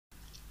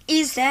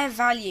is there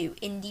value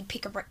in the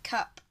Pick-a-Brick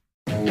Cup?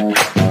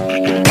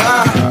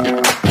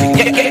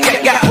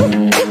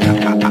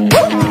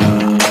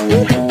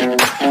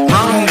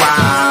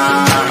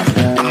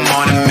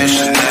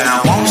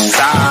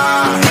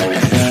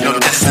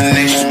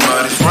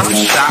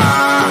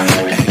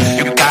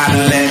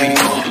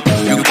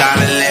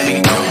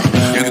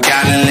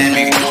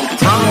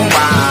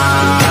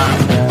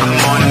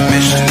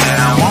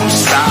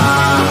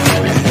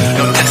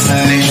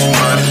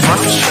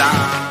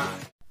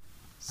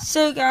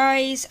 So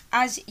guys,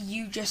 as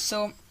you just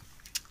saw,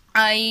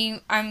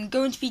 I'm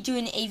going to be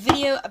doing a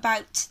video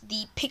about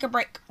the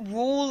Pick-a-Brick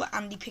Wall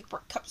and the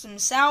Pick-a-Brick Cups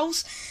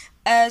themselves.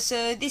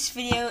 So this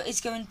video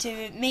is going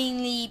to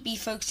mainly be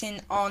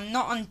focusing on,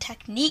 not on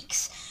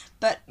techniques,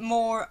 but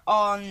more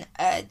on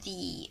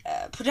the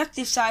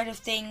productive side of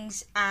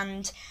things,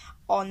 and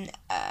on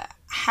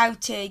how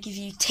to give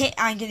you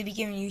I'm going to be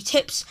giving you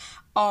tips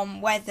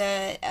on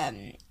whether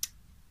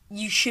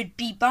you should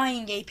be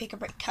buying a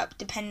Pick-a-Brick Cup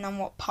depending on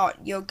what part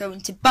you're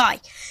going to buy.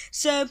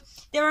 So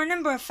there are a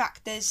number of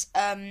factors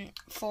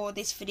for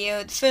this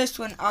video. The first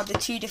one are the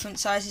two different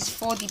sizes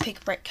for the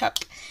Pick-a-Brick Cup,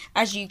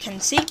 as you can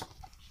see,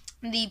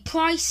 the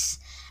price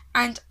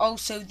and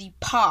also the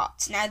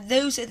parts. Now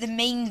those are the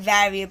main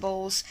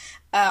variables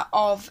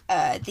of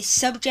this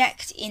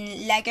subject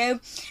in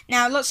Lego.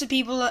 Now lots of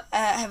people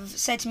have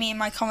said to me in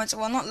my comments,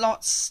 well, not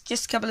lots,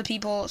 just a couple of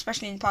people,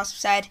 especially in the past, have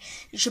said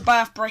you should buy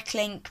off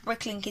Bricklink.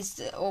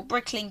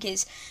 Bricklink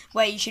is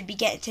where you should be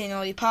getting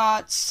all your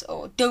parts,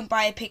 or don't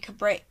buy a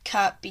Pick-a-Brick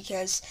Cup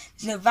because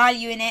there's no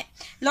value in it.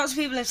 Lots of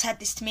people have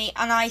said this to me,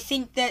 and I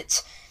think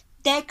that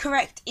they're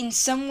correct in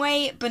some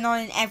way, but not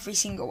in every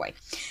single way.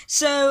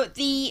 So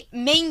the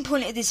main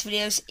point of this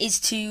video is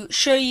to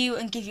show you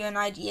and give you an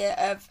idea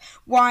of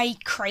why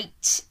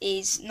crate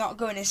is not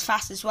going as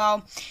fast as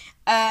well.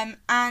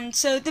 And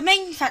so the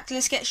main factor,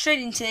 let's get straight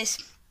into this,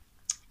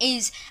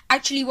 is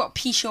actually what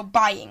piece you're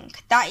buying.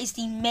 That is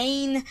the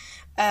main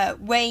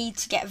way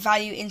to get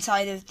value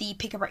inside of the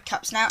Pick-a-Brick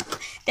Cups. Now,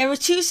 there are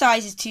two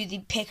sizes to the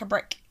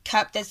Pick-a-Brick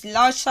Cup. There's the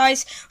large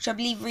size, which I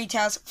believe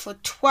retails for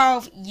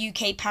 £12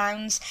 UK,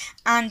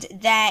 and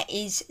there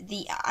is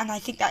and I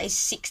think that is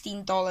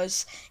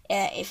 $16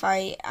 if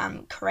I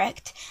am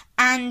correct.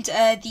 And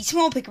the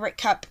small Pick-a-Brick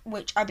Cup,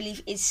 which I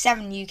believe is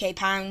 £7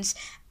 UK.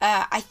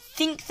 I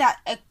think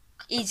that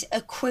is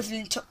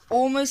equivalent to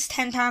almost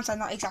 £10. I'm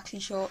not exactly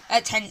sure.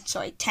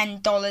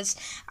 $10.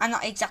 I'm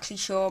not exactly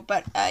sure,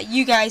 but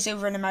you guys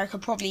over in America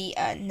probably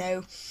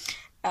know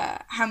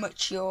how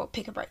much your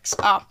Pick-a-Bricks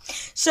are.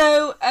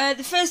 So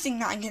the first thing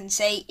that I'm going to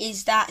say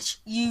is that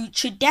you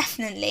should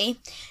definitely,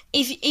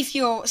 if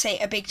you're, say,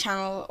 a big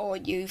channel or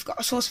you've got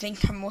a source of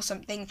income or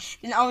something,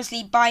 then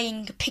obviously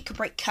buying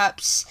Pick-a-Brick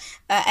Cups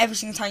every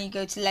single time you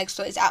go to the Lego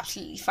store is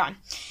absolutely fine.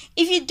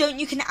 If you don't,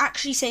 you can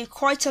actually save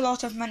quite a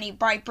lot of money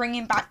by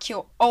bringing back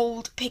your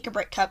old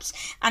Pick-a-Brick Cups,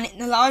 and in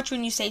the large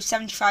one you save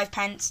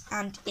 75p,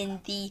 and in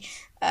the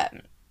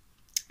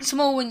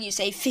small one you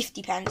save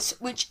 50p,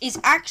 which is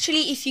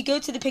actually, if you go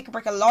to the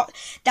Pick-a-Brick a lot,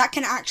 that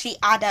can actually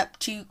add up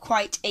to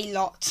quite a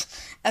lot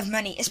of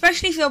money,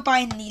 especially if you're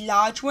buying the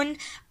large one.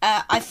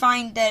 I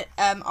find that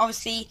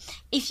obviously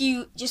if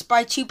you just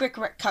buy two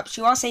Pick-a-Brick Cups,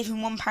 you are saving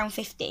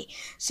 £1.50.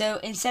 So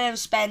instead of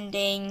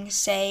spending,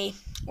 say,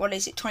 what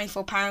is it,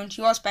 £24,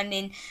 you are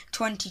spending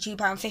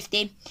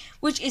 £22.50,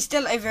 which is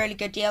still a really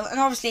good deal. And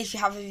obviously if you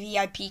have a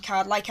VIP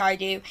card like I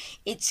do,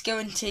 it's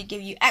going to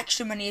give you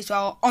extra money as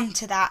well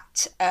onto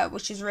that,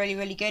 which is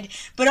really good.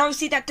 But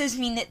obviously that does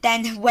mean that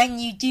then when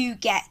you do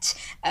get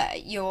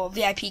your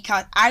VIP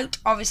card out,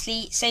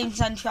 obviously same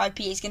percentage VIP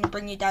is going to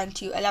bring you down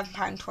to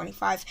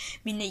 £11.25,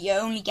 meaning that you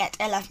only get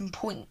 11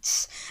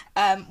 points,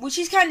 which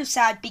is kind of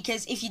sad,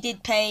 because if you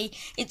did pay,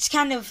 it's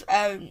kind of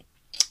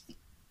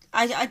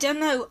I don't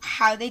know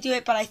how they do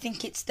it, but I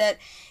think it's that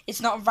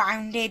it's not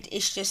rounded.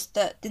 It's just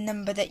that the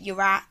number that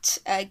you're at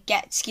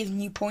gets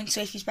given you points.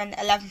 So if you spend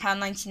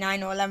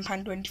 £11.99 or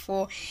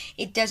 £11.24,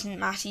 it doesn't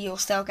matter. You'll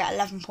still get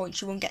 11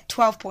 points. You won't get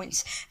 12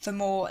 points for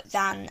more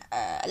than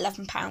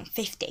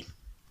 £11.50.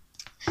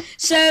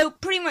 So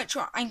pretty much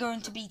what I'm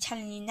going to be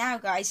telling you now,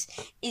 guys,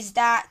 is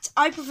that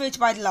I prefer to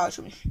buy the large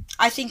one.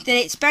 I think that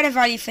it's better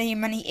value for your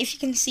money. If you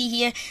can see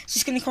here, it's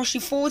just going to cost you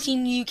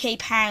 £14 UK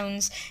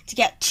to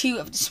get two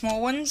of the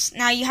small ones.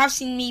 Now, you have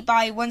seen me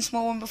buy one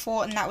small one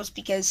before, and that was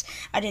because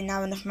I didn't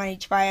have enough money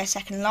to buy a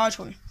second large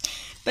one.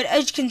 But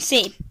as you can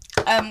see,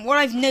 what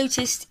I've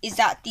noticed is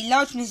that the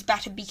large one is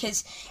better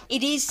because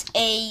it is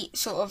a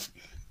sort of,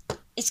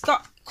 it's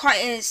got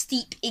quite a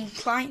steep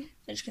incline,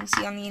 as you can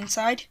see on the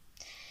inside.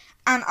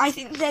 And I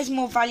think there's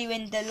more value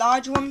in the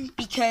large one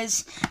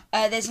because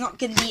there's not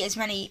going to be as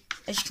many,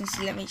 as you can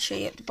see. Let me show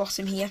you at the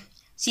bottom here.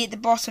 See at the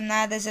bottom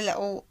there, there's a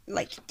little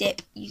like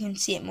dip. You can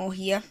see it more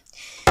here.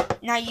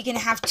 Now you're going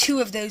to have two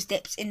of those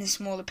dips in the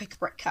smaller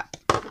Pick-a-Brick Cup.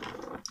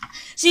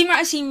 So you might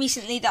have seen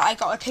recently that I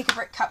got a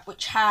Pick-a-Brick Cup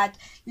which had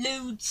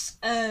loads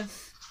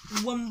of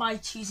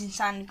 1x2s in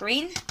sand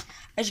green,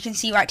 as you can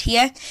see right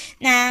here.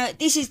 Now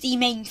this is the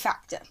main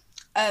factor.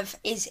 of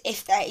is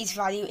if there is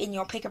value in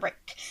your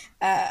Pick-a-Brick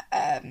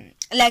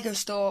Lego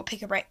store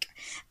Pick-a-Brick,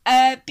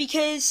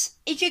 because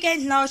if you're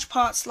getting large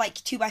parts like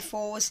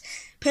 2x4s,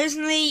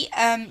 personally,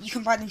 you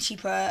can buy them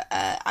cheaper.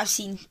 I've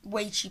seen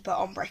way cheaper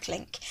on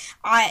Bricklink.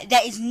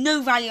 There is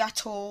no value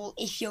at all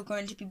if you're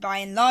going to be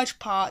buying large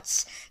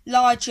parts,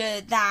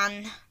 larger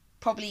than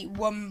probably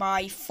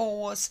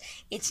 1x4s.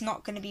 It's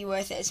not going to be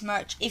worth it as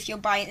much if you're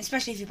buying,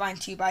 especially if you're buying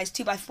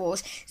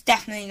 2x4s. It's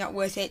definitely not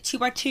worth it.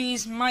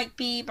 2x2s might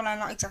be, but I'm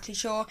not exactly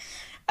sure.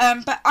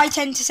 But I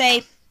tend to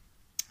say,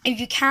 if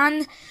you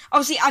can,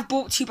 obviously I've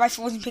bought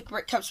 2x4s and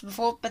Pick-a-Brick cups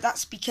before, but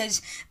that's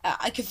because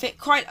I could fit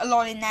quite a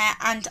lot in there,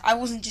 and I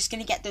wasn't just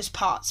going to get those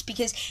parts,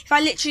 because if I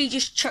literally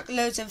just chuck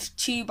loads of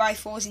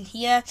 2x4s in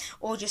here,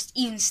 or just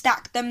even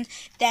stack them,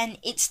 then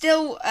it's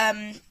still,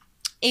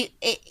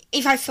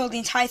 if I filled the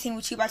entire thing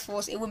with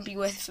 2x4s, it wouldn't be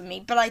worth it for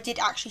me. But I did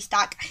actually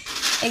stack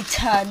a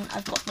ton.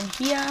 I've got them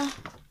here.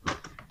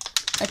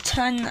 A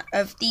ton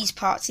of these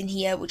parts in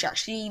here, which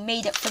actually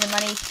made up for the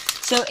money.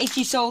 So if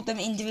you sold them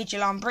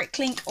individual on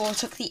Bricklink, or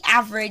took the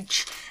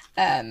average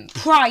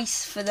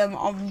price for them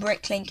on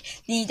Bricklink,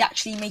 then you'd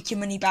actually make your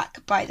money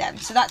back by them.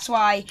 So that's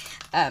why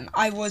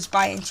I was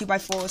buying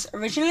 2x4s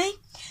originally.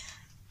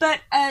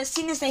 But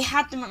seeing as they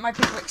had them at my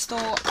Pick-a-Brick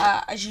store,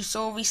 as you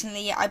saw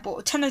recently, I bought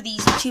a ton of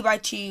these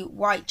 2x2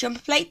 white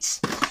jumper plates,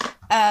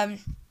 and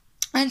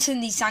some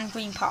of these sand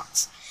green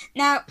parts.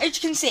 Now, as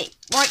you can see,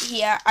 right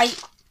here,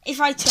 if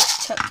I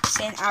took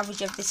say an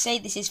average of this, say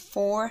this is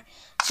 4,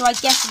 so I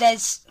guess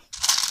there's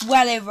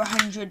well over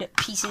 100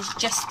 pieces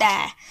just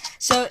there.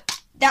 So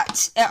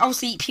that's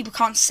obviously people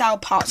can't sell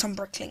parts on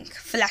Bricklink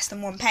for less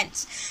than 1p.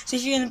 So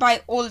if you're going to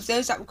buy all of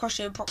those, that will cost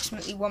you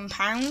approximately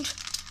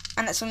 £1.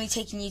 And that's only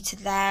taking you to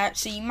there,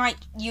 so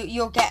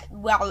you'll get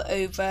well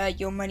over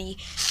your money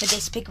for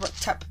this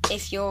Pick-a-Brick cup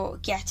if you're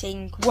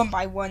getting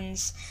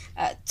 1x1s,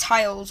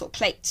 tiles or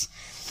plates.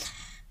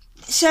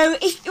 So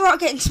if you are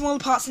getting smaller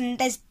parts, then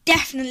there's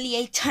definitely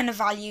a ton of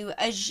value,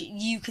 as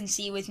you can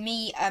see with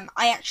me.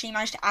 I actually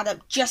managed to add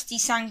up just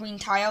these sand green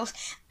tiles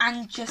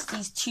and just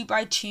these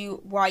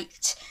 2x2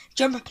 white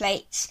jumper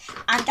plates,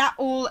 and that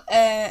all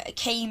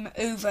came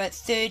over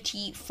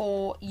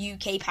 34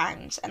 UK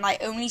pounds, and I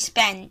only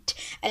spent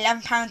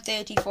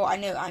 £11.34. I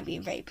know I'm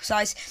being very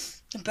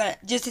precise,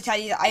 but just to tell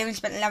you that I only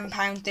spent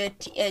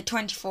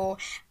 £11.24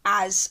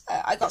 as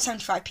I got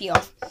 75p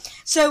off.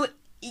 So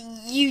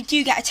you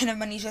do get a ton of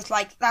money worth.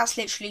 Like, that's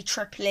literally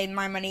tripling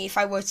my money if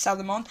I were to sell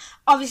them on.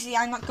 Obviously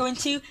I'm not going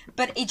to,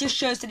 but it just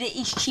shows that it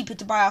is cheaper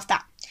to buy off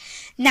that.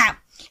 Now,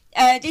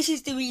 this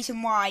is the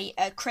reason why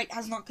Crate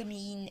has not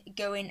been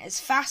going as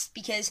fast,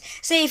 because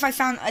say if I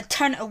found a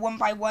ton of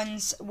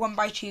 1x1s,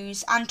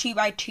 1x2s and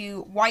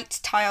 2x2 white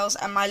tiles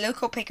at my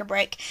local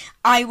Pick-a-Brick,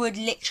 I would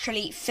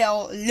literally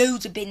fill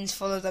loads of bins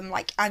full of them,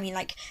 like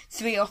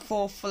 3 or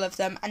 4 full of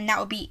them, and that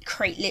would be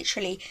Crate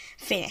literally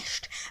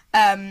finished,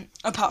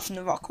 apart from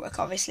the rockwork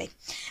obviously.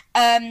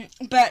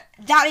 But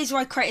that is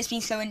why Crate has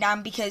been slowing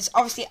down, because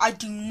obviously I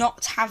do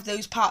not have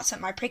those parts at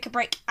my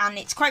Pick-a-Brick, and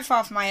it's quite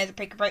far from my other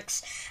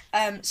Pick-a-Bricks.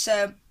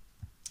 So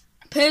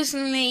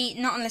personally,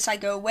 not unless I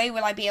go away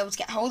will I be able to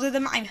get hold of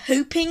them. I'm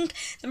hoping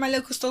that my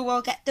local store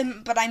will get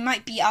them, but I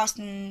might be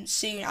asking them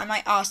soon. I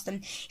might ask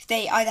them if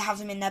they either have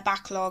them in their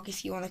backlog,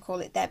 if you want to call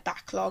it their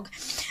backlog,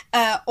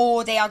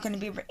 or they are going to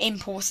be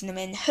importing them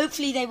in.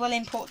 Hopefully they will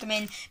import them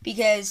in,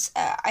 because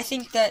I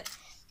think that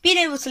being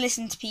able to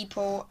listen to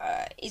people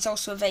is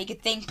also a very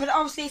good thing. But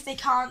obviously if they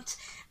can't,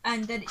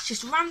 and then it's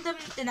just random,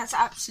 then that's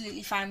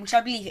absolutely fine, which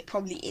I believe it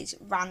probably is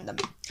random.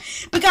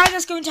 But guys,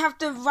 that's going to have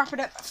to wrap it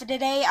up for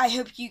today. I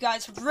hope you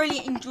guys have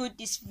really enjoyed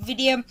this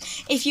video.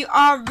 If you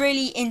are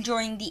really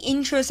enjoying the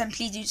intros, then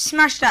please do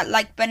smash that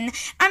like button,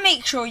 and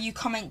make sure you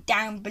comment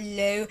down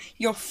below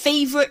your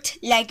favourite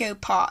Lego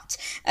part.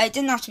 It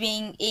doesn't have to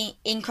be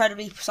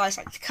incredibly precise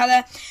like the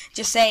colour.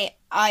 Just say,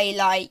 I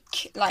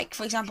like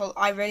for example,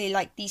 I really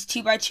like these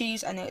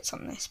 2x2s. I know it's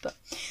on this, but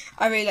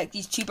I really like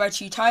these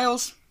 2x2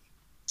 tiles.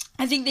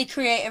 I think they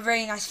create a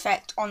really nice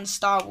effect on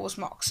Star Wars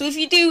MOC. So if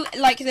you do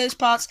like those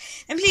parts,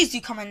 then please do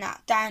comment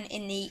that down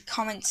in the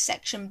comments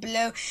section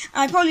below. And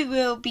I probably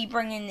will be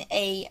bringing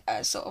a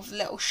sort of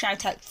little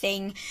shout out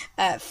thing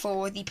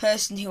for the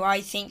person who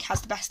I think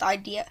has the best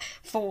idea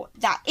for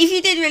that. If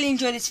you did really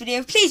enjoy this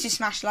video, please do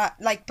smash that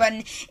like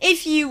button.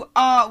 If you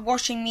are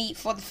watching me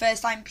for the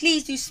first time,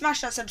 please do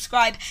smash that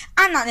subscribe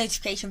and that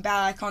notification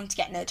bell icon to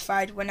get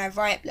notified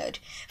whenever I upload.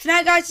 For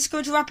now guys, it's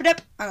going to wrap it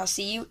up, and I'll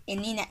see you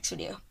in the next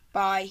video.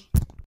 Bye.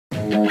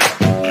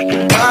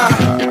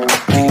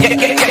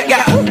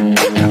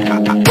 Yeah.